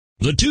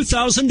The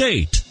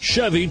 2008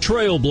 Chevy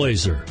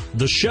TrailBlazer.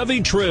 The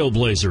Chevy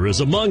TrailBlazer is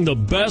among the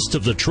best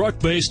of the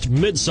truck-based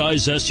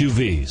midsize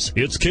SUVs.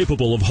 It's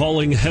capable of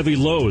hauling heavy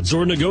loads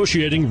or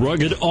negotiating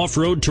rugged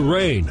off-road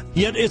terrain.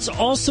 Yet it's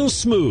also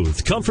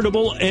smooth,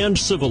 comfortable, and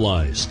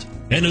civilized,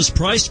 and is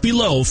priced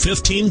below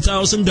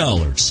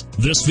 $15,000.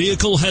 This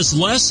vehicle has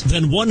less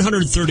than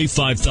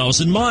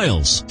 135,000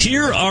 miles.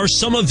 Here are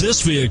some of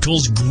this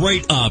vehicle's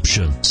great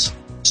options: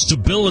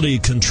 stability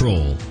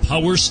control,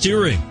 power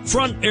steering,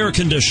 front air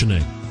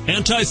conditioning,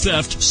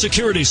 anti-theft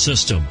security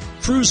system,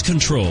 cruise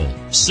control,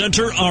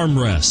 center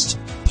armrest,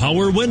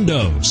 power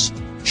windows,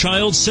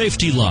 child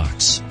safety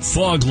locks,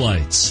 fog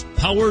lights,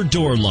 power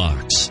door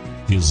locks.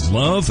 Is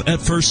love at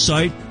first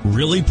sight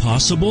really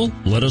possible?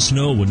 Let us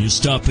know when you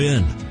stop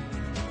in.